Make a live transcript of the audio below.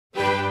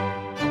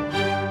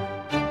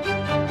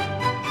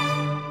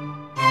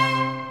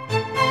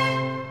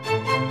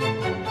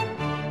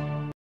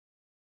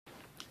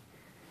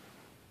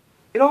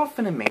It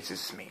often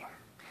amazes me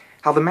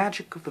how the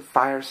magic of the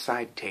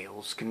Fireside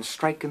tales can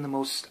strike in the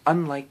most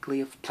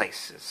unlikely of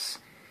places.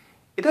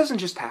 It doesn't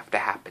just have to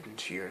happen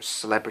to your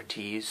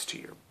celebrities, to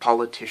your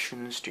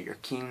politicians, to your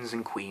kings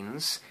and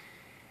queens.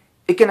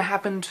 It can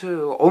happen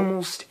to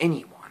almost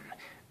anyone,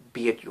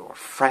 be it your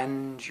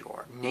friend,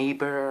 your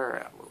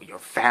neighbor,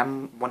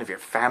 one of your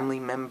family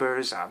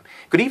members.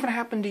 Could even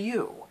happen to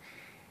you.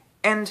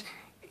 And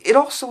it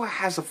also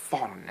has a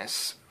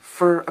fondness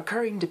for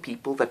occurring to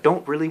people that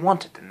don't really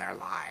want it in their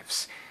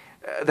lives,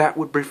 that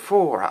would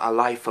prefer a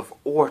life of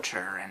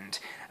order and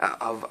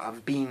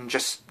of being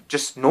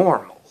just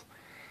normal.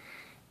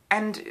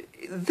 And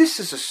this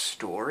is a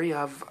story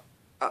of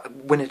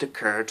when it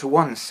occurred to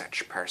one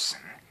such person.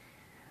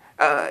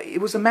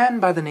 It was a man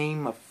by the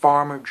name of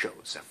Farmer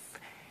Joseph.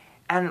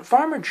 And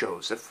Farmer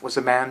Joseph was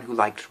a man who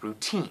liked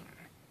routine.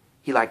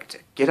 He liked to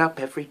get up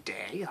every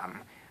day,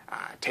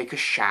 take a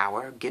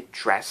shower, get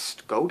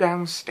dressed, go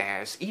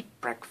downstairs, eat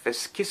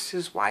breakfast, kiss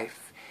his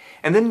wife,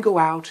 and then go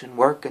out and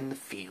work in the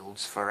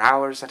fields for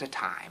hours at a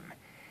time.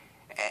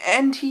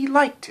 And he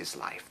liked his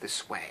life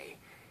this way.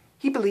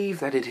 He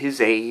believed that at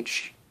his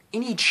age,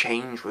 any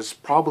change was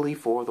probably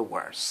for the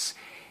worse,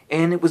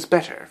 and it was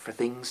better for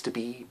things to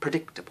be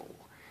predictable.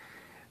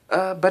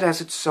 But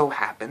as it so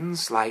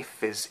happens,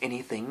 life is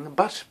anything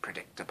but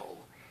predictable.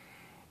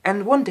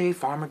 And one day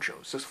Farmer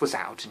Joseph was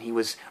out, and he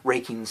was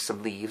raking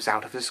some leaves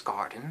out of his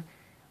garden,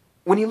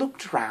 when he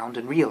looked around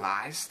and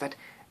realized that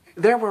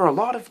there were a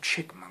lot of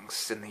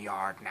chipmunks in the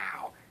yard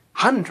now,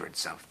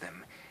 hundreds of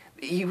them.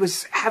 He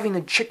was having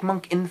a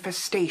chipmunk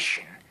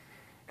infestation,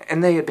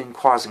 and they had been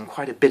causing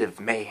quite a bit of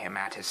mayhem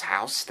at his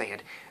house. They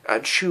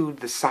had chewed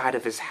the side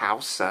of his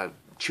house,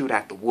 chewed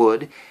at the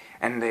wood,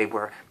 and they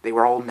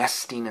were all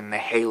nesting in the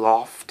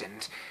hayloft,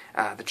 and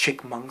the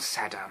chipmunks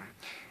had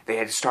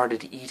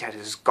started to eat at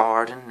his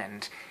garden,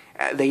 and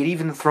they had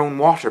even thrown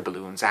water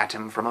balloons at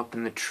him from up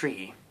in the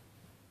tree.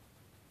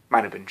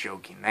 Might have been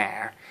joking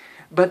there,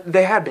 but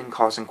they had been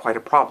causing quite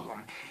a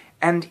problem,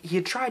 and he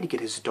had tried to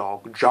get his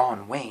dog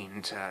John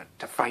Wayne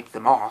to fight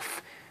them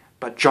off,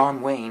 but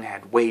John Wayne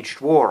had waged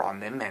war on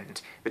them,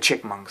 and the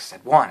chipmunks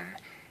had won.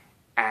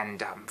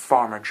 And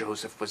Farmer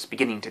Joseph was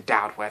beginning to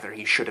doubt whether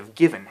he should have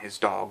given his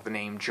dog the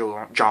name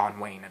John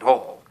Wayne at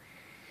all.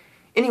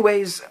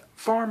 Anyways,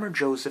 Farmer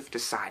Joseph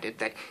decided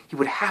that he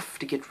would have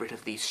to get rid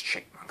of these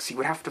chipmunks. He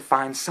would have to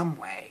find some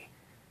way.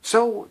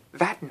 So,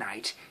 that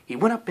night, he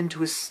went up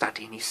into his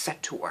study and he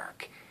set to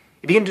work.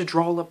 He began to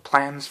draw up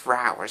plans for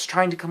hours,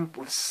 trying to come up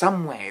with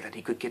some way that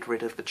he could get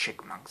rid of the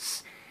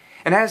chipmunks.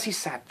 And as he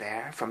sat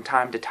there, from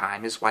time to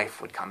time his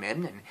wife would come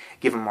in and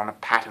give him a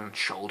pat on the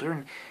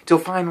shoulder, until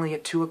finally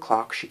at 2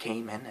 o'clock she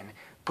came in and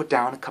put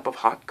down a cup of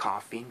hot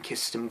coffee and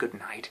kissed him good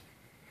night.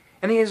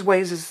 And as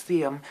ways as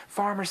the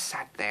farmer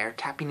sat there,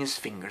 tapping his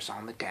fingers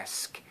on the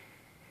desk,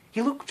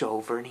 he looked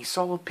over and he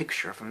saw a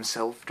picture of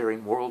himself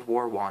during World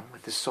War I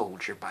with his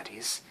soldier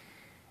buddies.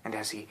 And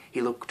as he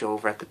looked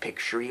over at the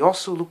picture, he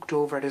also looked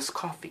over at his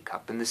coffee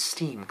cup and the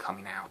steam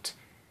coming out.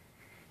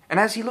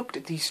 And as he looked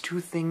at these two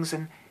things,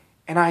 an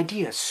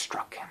idea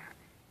struck him.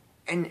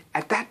 And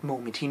at that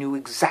moment he knew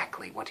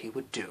exactly what he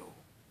would do.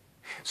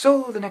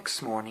 So the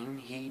next morning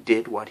he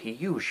did what he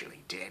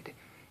usually did.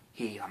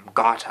 He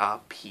got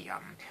up, he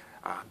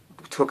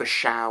took a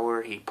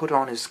shower, he put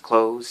on his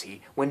clothes,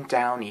 he went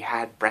down, he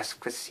had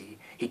breakfast,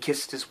 he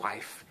kissed his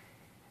wife,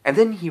 and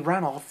then he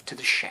ran off to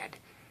the shed,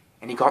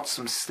 and he got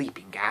some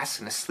sleeping gas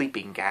and a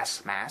sleeping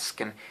gas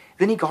mask, and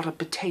then he got a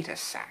potato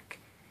sack,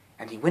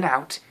 and he went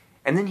out,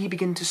 and then he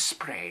began to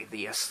spray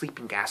the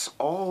sleeping gas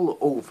all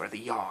over the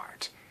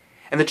yard.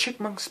 And the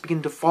chipmunks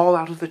began to fall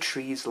out of the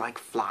trees like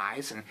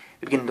flies, and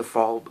they began to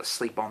fall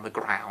asleep on the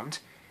ground.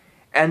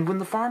 And when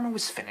the farmer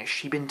was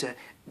finished, he began to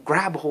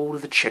grab hold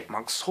of the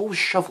chipmunks, whole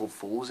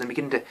shovelfuls, and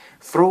begin to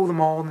throw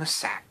them all in the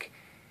sack.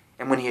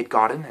 And when he had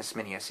gotten as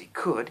many as he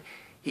could,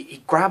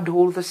 he grabbed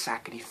hold of the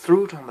sack and he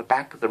threw it on the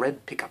back of the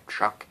red pickup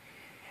truck,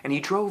 and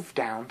he drove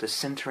down to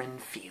Center Inn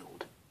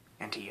Field,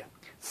 and he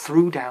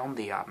threw down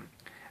the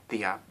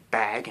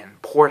bag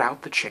and poured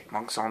out the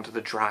chipmunks onto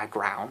the dry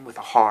ground with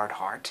a hard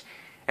heart,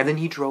 and then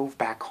he drove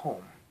back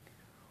home.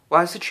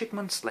 Well, as the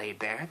chipmunks laid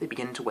there, they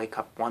began to wake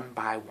up one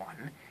by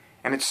one,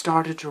 and it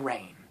started to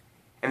rain,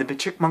 and the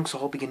chipmunks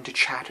all began to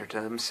chatter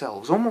to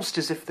themselves, almost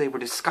as if they were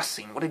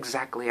discussing what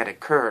exactly had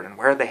occurred and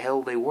where the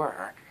hell they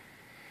were,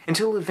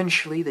 until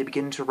eventually they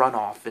began to run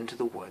off into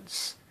the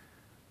woods.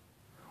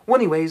 Well,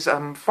 anyways,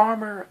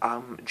 Farmer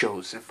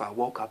Joseph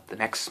woke up the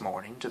next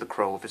morning to the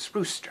crow of his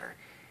rooster,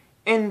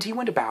 and he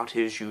went about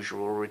his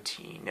usual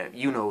routine,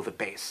 you know the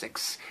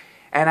basics.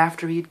 And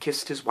after he had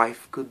kissed his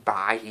wife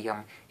goodbye,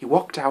 he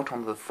walked out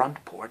onto the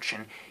front porch,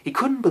 and he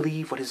couldn't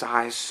believe what his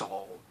eyes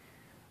saw.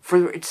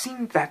 For it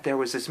seemed that there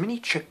was as many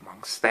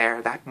chipmunks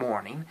there that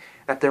morning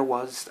that there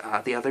was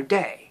the other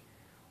day.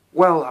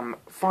 Well,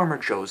 Farmer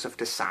Joseph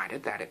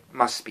decided that it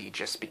must be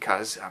just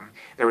because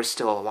there was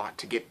still a lot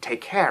to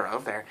take care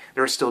of. There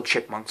were still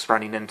chipmunks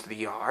running into the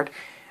yard,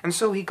 and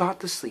so he got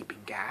the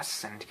sleeping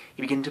gas, and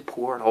he began to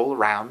pour it all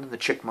around, and the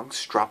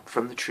chipmunks dropped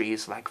from the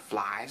trees like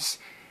flies.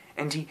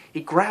 And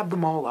he grabbed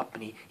them all up,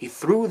 and he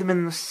threw them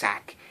in the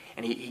sack,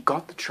 and he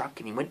got the truck,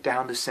 and he went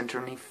down to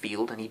center any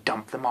field, and he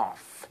dumped them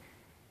off.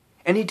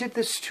 And he did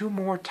this 2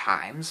 more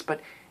times,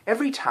 but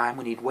every time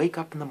when he'd wake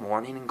up in the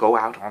morning and go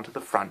out onto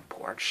the front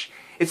porch,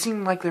 it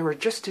seemed like there were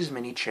just as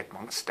many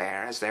chipmunks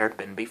there as there had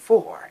been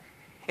before,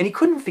 and he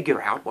couldn't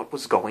figure out what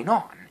was going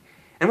on.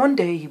 And one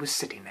day he was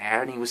sitting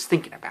there, and he was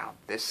thinking about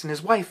this, and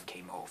his wife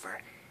came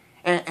over,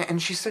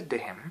 and she said to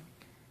him,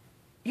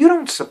 "You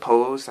don't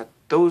suppose that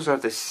those are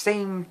the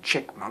same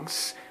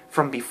chipmunks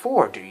from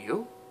before, do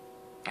you?"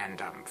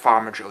 And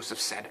Farmer Joseph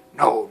said,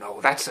 No,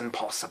 that's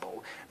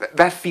impossible.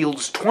 That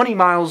field's 20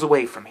 miles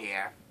away from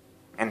here."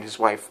 And his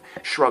wife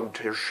shrugged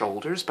her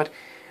shoulders, but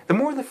the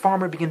more the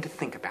farmer began to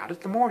think about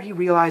it, the more he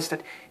realized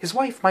that his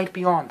wife might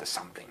be on to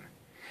something.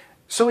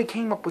 So he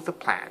came up with a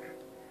plan.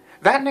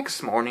 That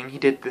next morning he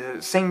did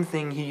the same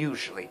thing he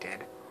usually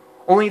did,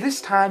 only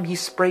this time he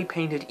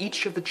spray-painted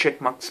each of the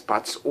chipmunks'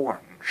 butts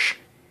orange.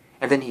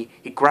 And then he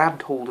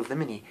grabbed hold of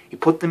them, and he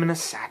put them in a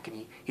sack,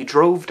 and he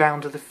drove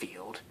down to the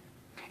field.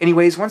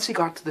 Anyways, once he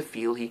got to the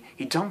field,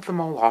 he dumped them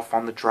all off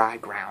on the dry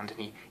ground,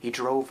 and he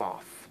drove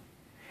off.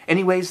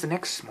 Anyways, the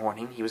next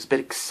morning, he was a bit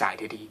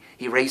excited.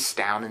 He raced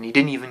down, and he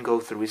didn't even go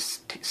through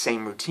his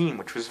same routine,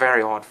 which was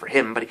very odd for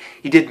him, but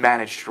he did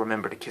manage to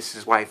remember to kiss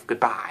his wife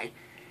goodbye.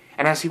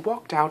 And as he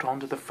walked out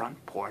onto the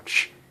front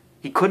porch,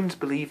 he couldn't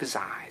believe his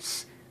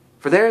eyes,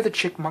 for there the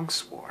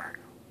chipmunks were,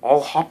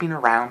 all hopping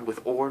around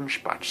with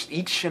orange butts,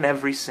 each and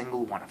every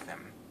single one of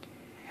them.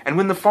 And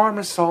when the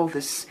farmer saw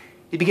this,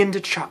 he began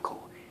to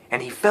chuckle,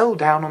 and he fell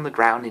down on the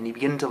ground, and he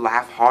began to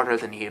laugh harder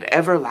than he had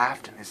ever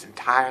laughed in his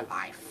entire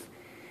life.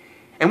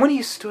 And when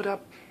he stood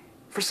up,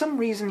 for some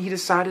reason he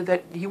decided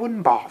that he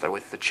wouldn't bother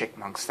with the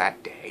chipmunks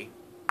that day,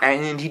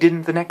 and he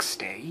didn't the next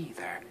day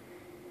either.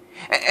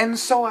 And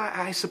so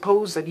I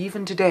suppose that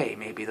even today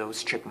maybe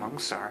those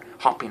chipmunks are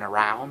hopping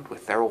around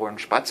with their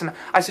orange butts, and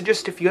I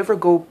suggest if you ever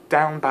go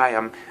down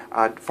by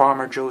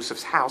Farmer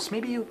Joseph's house,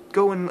 maybe you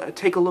go and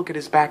take a look at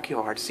his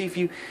backyard, see if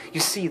you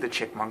see the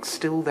chipmunks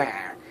still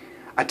there.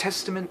 A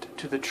testament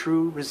to the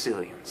true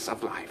resilience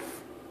of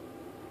life.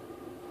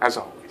 As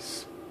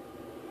always,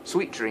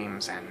 sweet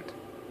dreams and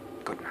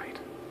good night.